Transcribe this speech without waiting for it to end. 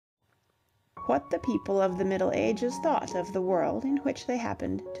what the people of the Middle Ages thought of the world in which they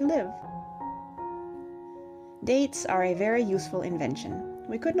happened to live. Dates are a very useful invention.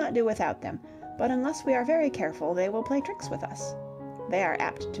 We could not do without them, but unless we are very careful they will play tricks with us. They are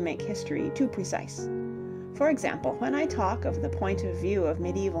apt to make history too precise. For example, when I talk of the point of view of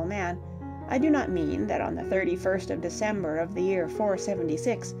medieval man, I do not mean that on the 31st of December of the year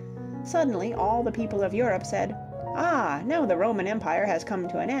 476, suddenly all the people of Europe said, "Ah, now the Roman Empire has come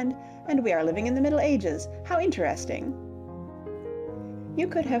to an end, and we are living in the Middle Ages. How interesting!" You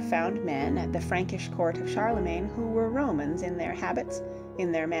could have found men at the Frankish court of Charlemagne who were Romans in their habits,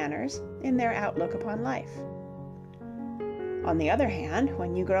 in their manners, in their outlook upon life. On the other hand,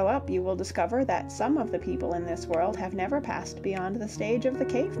 when you grow up you will discover that some of the people in this world have never passed beyond the stage of the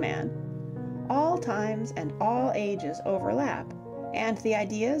caveman. All times and all ages overlap, and the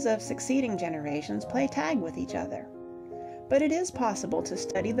ideas of succeeding generations play tag with each other. But it is possible to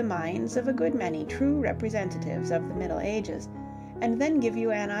study the minds of a good many true representatives of the Middle Ages, and then give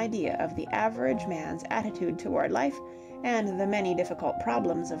you an idea of the average man's attitude toward life and the many difficult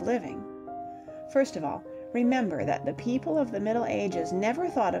problems of living. First of all, remember that the people of the Middle Ages never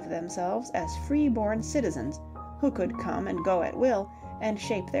thought of themselves as free-born citizens who could come and go at will and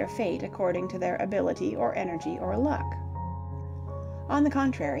shape their fate according to their ability or energy or luck. On the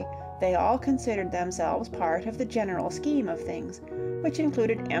contrary, they all considered themselves part of the general scheme of things, which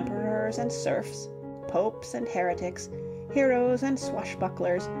included emperors and serfs, popes and heretics, heroes and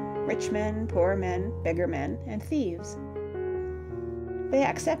swashbucklers, rich men, poor men, beggar men, and thieves. They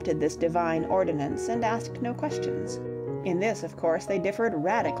accepted this divine ordinance and asked no questions. In this, of course, they differed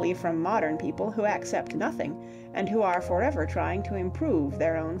radically from modern people who accept nothing and who are forever trying to improve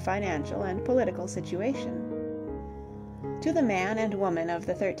their own financial and political situation. To the man and woman of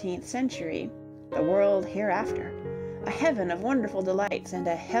the 13th century, the world hereafter, a heaven of wonderful delights and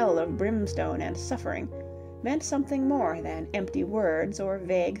a hell of brimstone and suffering, meant something more than empty words or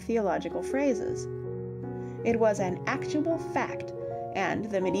vague theological phrases. It was an actual fact, and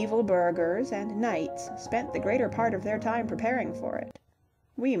the medieval burghers and knights spent the greater part of their time preparing for it.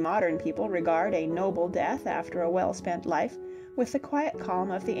 We modern people regard a noble death after a well-spent life with the quiet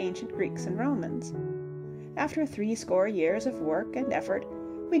calm of the ancient Greeks and Romans. After 60 years of work and effort,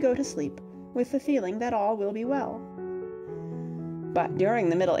 we go to sleep with the feeling that all will be well. But during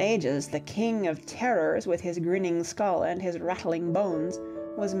the Middle Ages, the king of terrors with his grinning skull and his rattling bones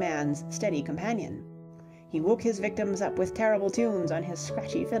was man's steady companion. He woke his victims up with terrible tunes on his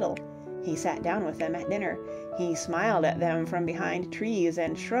scratchy fiddle. He sat down with them at dinner. He smiled at them from behind trees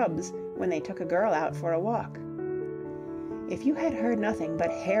and shrubs when they took a girl out for a walk. If you had heard nothing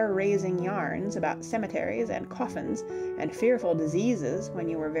but hair-raising yarns about cemeteries and coffins and fearful diseases when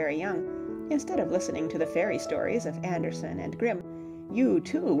you were very young, instead of listening to the fairy stories of Andersen and Grimm, you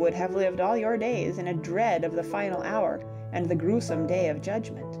too would have lived all your days in a dread of the final hour and the gruesome day of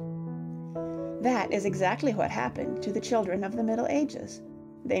judgment. That is exactly what happened to the children of the Middle Ages.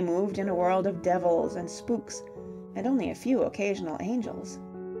 They moved in a world of devils and spooks, and only a few occasional angels.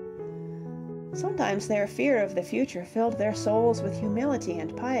 Sometimes their fear of the future filled their souls with humility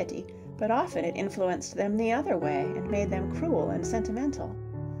and piety, but often it influenced them the other way and made them cruel and sentimental.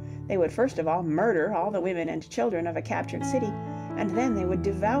 They would first of all murder all the women and children of a captured city, and then they would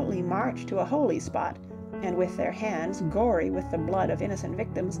devoutly march to a holy spot, and with their hands gory with the blood of innocent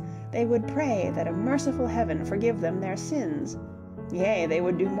victims, they would pray that a merciful heaven forgive them their sins. Yea, they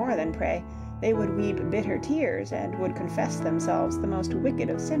would do more than pray. They would weep bitter tears, and would confess themselves the most wicked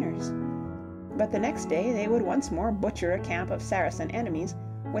of sinners. But the next day they would once more butcher a camp of Saracen enemies,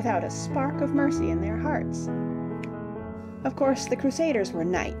 without a spark of mercy in their hearts. Of course, the Crusaders were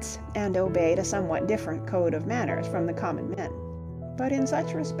knights, and obeyed a somewhat different code of manners from the common men. But in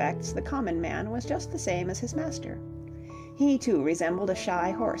such respects the common man was just the same as his master. He too resembled a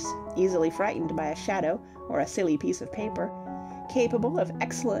shy horse, easily frightened by a shadow or a silly piece of paper, capable of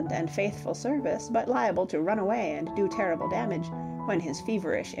excellent and faithful service, but liable to run away and do terrible damage when his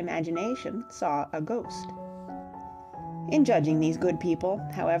feverish imagination saw a ghost. In judging these good people,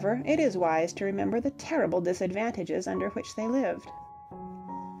 however, it is wise to remember the terrible disadvantages under which they lived.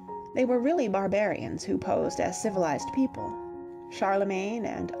 They were really barbarians who posed as civilized people. Charlemagne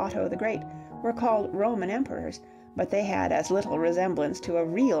and Otto the Great were called Roman emperors, but they had as little resemblance to a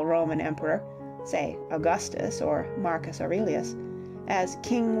real Roman emperor, say Augustus or Marcus Aurelius, as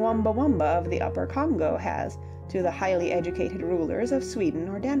King Wumba Wumba of the Upper Congo has to the highly educated rulers of Sweden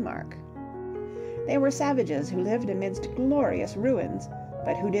or Denmark. They were savages who lived amidst glorious ruins,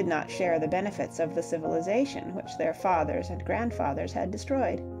 but who did not share the benefits of the civilization which their fathers and grandfathers had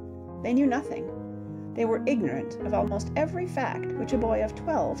destroyed. They knew nothing. They were ignorant of almost every fact which a boy of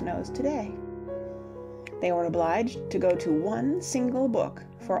 12 knows today. They were obliged to go to one single book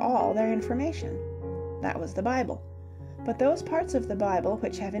for all their information. That was the Bible. But those parts of the Bible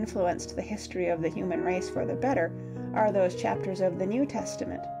which have influenced the history of the human race for the better are those chapters of the New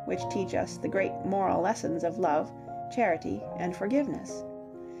Testament which teach us the great moral lessons of love, charity, and forgiveness.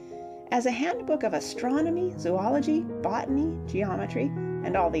 As a handbook of astronomy, zoology, botany, geometry,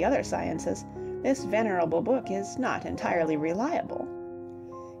 and all the other sciences, this venerable book is not entirely reliable.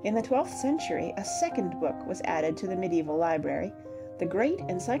 In the 12th century, a second book was added to the medieval library, the Great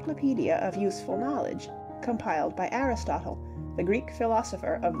Encyclopedia of Useful Knowledge, compiled by Aristotle, the Greek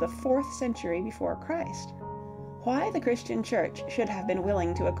philosopher of the 4th century before Christ. Why the Christian Church should have been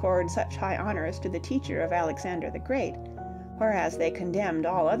willing to accord such high honors to the teacher of Alexander the Great, whereas they condemned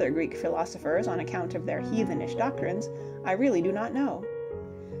all other Greek philosophers on account of their heathenish doctrines, I really do not know.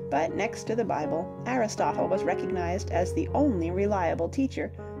 But next to the Bible, Aristotle was recognized as the only reliable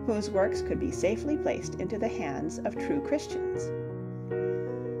teacher whose works could be safely placed into the hands of true Christians.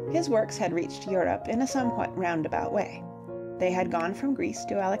 His works had reached Europe in a somewhat roundabout way. They had gone from Greece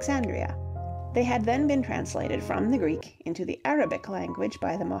to Alexandria. They had then been translated from the Greek into the Arabic language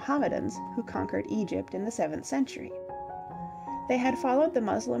by the Mohammedans who conquered Egypt in the 7th century. They had followed the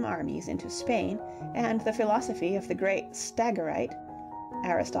Muslim armies into Spain, and the philosophy of the great Stagirite,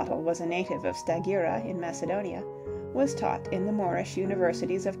 Aristotle was a native of Stagira in Macedonia, was taught in the Moorish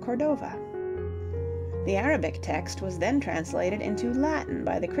universities of Cordova. The Arabic text was then translated into Latin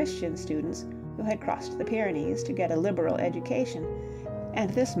by the Christian students who had crossed the Pyrenees to get a liberal education, and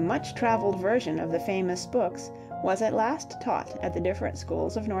this much-traveled version of the famous books was at last taught at the different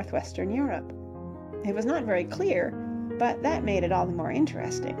schools of northwestern Europe. It was not very clear, but that made it all the more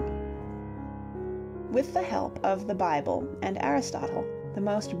interesting. With the help of the Bible and Aristotle, the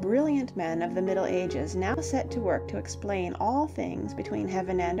most brilliant men of the Middle Ages now set to work to explain all things between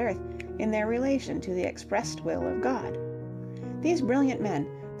heaven and earth in their relation to the expressed will of God. These brilliant men,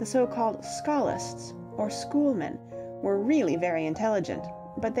 the so-called scholists, or schoolmen, were really very intelligent,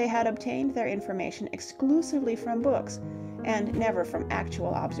 but they had obtained their information exclusively from books and never from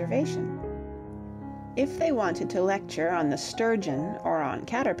actual observation. If they wanted to lecture on the sturgeon or on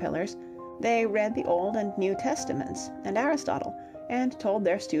caterpillars, they read the Old and New Testaments and Aristotle, and told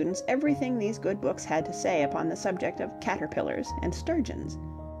their students everything these good books had to say upon the subject of caterpillars and sturgeons.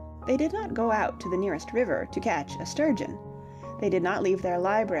 They did not go out to the nearest river to catch a sturgeon. They did not leave their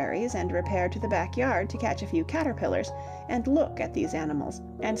libraries and repair to the backyard to catch a few caterpillars and look at these animals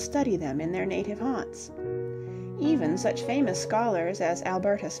and study them in their native haunts. Even such famous scholars as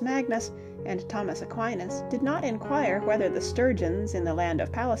Albertus Magnus and Thomas Aquinas did not inquire whether the sturgeons in the land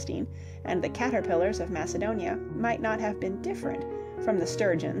of Palestine and the caterpillars of Macedonia might not have been different from the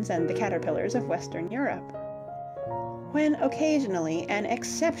sturgeons and the caterpillars of Western Europe. When occasionally an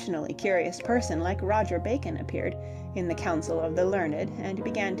exceptionally curious person like Roger Bacon appeared in the council of the learned and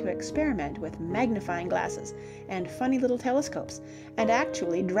began to experiment with magnifying glasses and funny little telescopes, and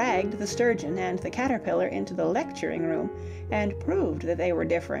actually dragged the sturgeon and the caterpillar into the lecturing room and proved that they were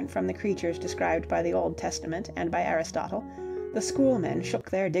different from the creatures described by the Old Testament and by Aristotle, the schoolmen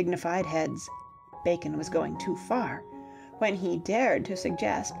shook their dignified heads. Bacon was going too far. When he dared to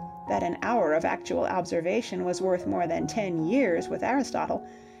suggest that an hour of actual observation was worth more than 10 years with Aristotle,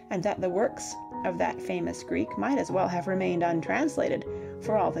 and that the works of that famous Greek might as well have remained untranslated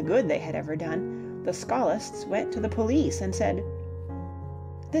for all the good they had ever done, the scholists went to the police and said,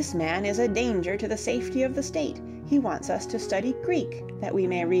 "This man is a danger to the safety of the state. He wants us to study Greek, that we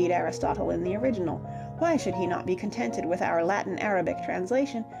may read Aristotle in the original. Why should he not be contented with our Latin-Arabic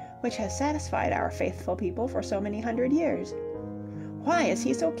translation, which has satisfied our faithful people for so many hundred years? Why is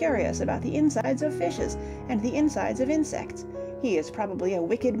he so curious about the insides of fishes and the insides of insects? He is probably a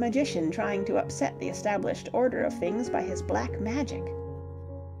wicked magician trying to upset the established order of things by his black magic."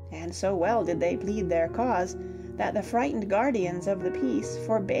 And so well did they plead their cause, that the frightened guardians of the peace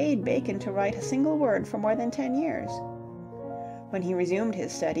forbade Bacon to write a single word for more than 10 years. When he resumed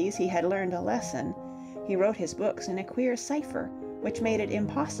his studies, he had learned a lesson. He wrote his books in a queer cipher, which made it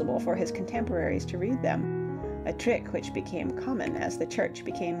impossible for his contemporaries to read them, a trick which became common as the Church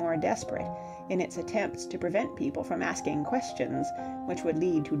became more desperate in its attempts to prevent people from asking questions which would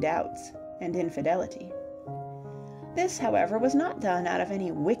lead to doubts and infidelity. This, however, was not done out of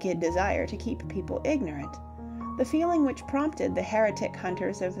any wicked desire to keep people ignorant. The feeling which prompted the heretic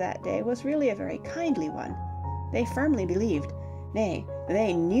hunters of that day was really a very kindly one. They firmly believed, nay,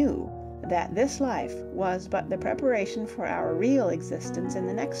 they knew, that this life was but the preparation for our real existence in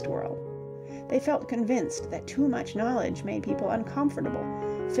the next world. They felt convinced that too much knowledge made people uncomfortable,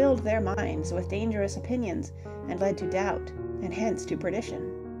 filled their minds with dangerous opinions, and led to doubt, and hence to perdition.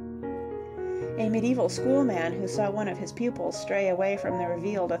 A medieval schoolman who saw one of his pupils stray away from the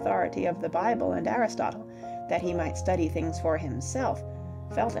revealed authority of the Bible and Aristotle, that he might study things for himself,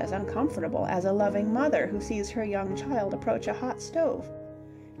 felt as uncomfortable as a loving mother who sees her young child approach a hot stove.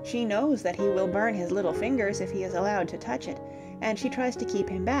 She knows that he will burn his little fingers if he is allowed to touch it, and she tries to keep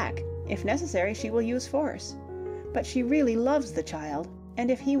him back. If necessary, she will use force. But she really loves the child,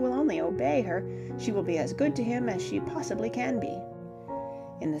 and if he will only obey her, she will be as good to him as she possibly can be.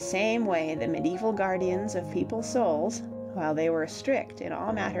 In the same way, the medieval guardians of people's souls, while they were strict in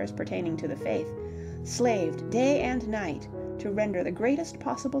all matters pertaining to the faith, slaved day and night to render the greatest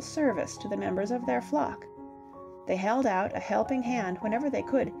possible service to the members of their flock. They held out a helping hand whenever they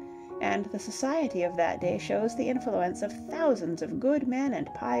could, and the society of that day shows the influence of thousands of good men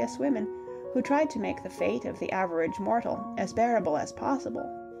and pious women who tried to make the fate of the average mortal as bearable as possible.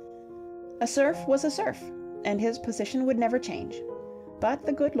 A serf was a serf, and his position would never change. But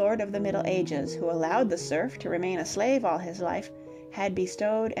the good Lord of the Middle Ages, who allowed the serf to remain a slave all his life, had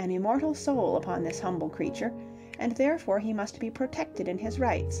bestowed an immortal soul upon this humble creature, and therefore he must be protected in his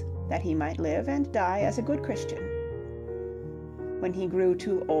rights, that he might live and die as a good Christian. When he grew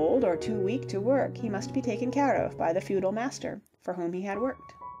too old or too weak to work, he must be taken care of by the feudal master, for whom he had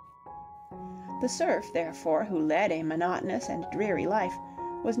worked. The serf, therefore, who led a monotonous and dreary life,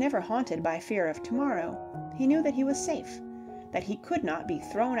 was never haunted by fear of tomorrow. He knew that he was safe, that he could not be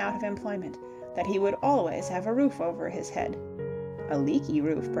thrown out of employment, that he would always have a roof over his head, a leaky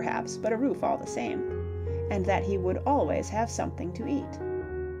roof perhaps, but a roof all the same, and that he would always have something to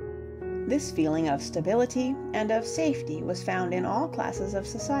eat. This feeling of stability and of safety was found in all classes of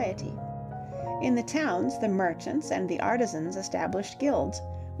society. In the towns, the merchants and the artisans established guilds,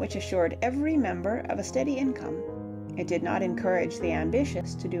 which assured every member of a steady income. It did not encourage the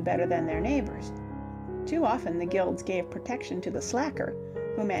ambitious to do better than their neighbors. Too often the guilds gave protection to the slacker,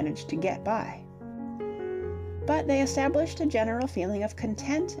 who managed to get by. But they established a general feeling of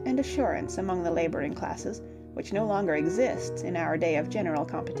content and assurance among the laboring classes, which no longer exists in our day of general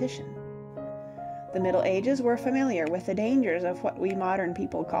competition. The Middle Ages were familiar with the dangers of what we modern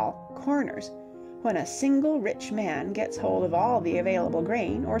people call corners, when a single rich man gets hold of all the available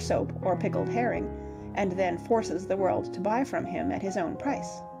grain, or soap, or pickled herring, and then forces the world to buy from him at his own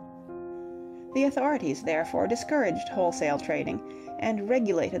price. The authorities, therefore, discouraged wholesale trading, and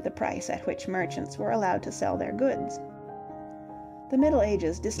regulated the price at which merchants were allowed to sell their goods. The Middle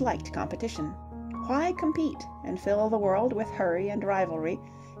Ages disliked competition. Why compete and fill the world with hurry and rivalry,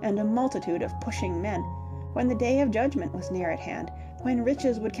 and a multitude of pushing men, when the day of judgment was near at hand, when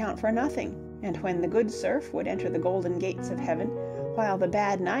riches would count for nothing, and when the good serf would enter the golden gates of heaven, while the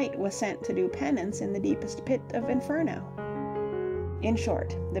bad knight was sent to do penance in the deepest pit of Inferno? In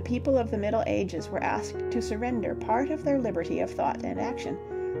short, the people of the Middle Ages were asked to surrender part of their liberty of thought and action,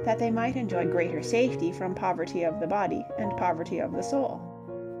 that they might enjoy greater safety from poverty of the body and poverty of the soul.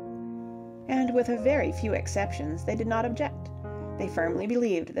 And with a very few exceptions, they did not object. They firmly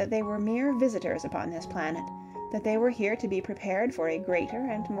believed that they were mere visitors upon this planet, that they were here to be prepared for a greater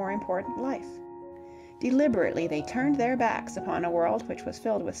and more important life. Deliberately they turned their backs upon a world which was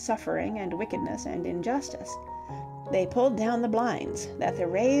filled with suffering and wickedness and injustice. They pulled down the blinds, that the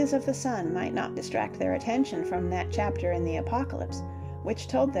rays of the sun might not distract their attention from that chapter in the Apocalypse, which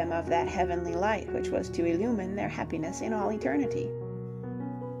told them of that heavenly light which was to illumine their happiness in all eternity.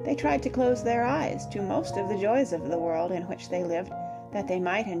 They tried to close their eyes to most of the joys of the world in which they lived, that they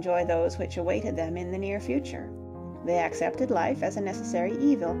might enjoy those which awaited them in the near future. They accepted life as a necessary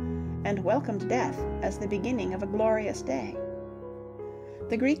evil, and welcomed death as the beginning of a glorious day.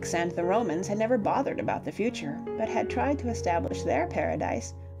 The Greeks and the Romans had never bothered about the future, but had tried to establish their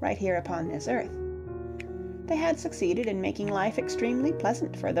paradise right here upon this earth. They had succeeded in making life extremely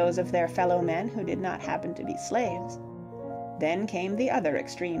pleasant for those of their fellow men who did not happen to be slaves. Then came the other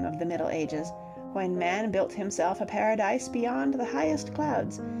extreme of the Middle Ages, when man built himself a paradise beyond the highest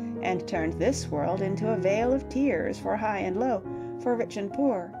clouds, and turned this world into a vale of tears for high and low, for rich and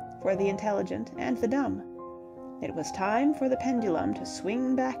poor, for the intelligent and the dumb. It was time for the pendulum to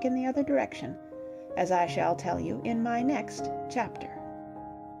swing back in the other direction, as I shall tell you in my next chapter.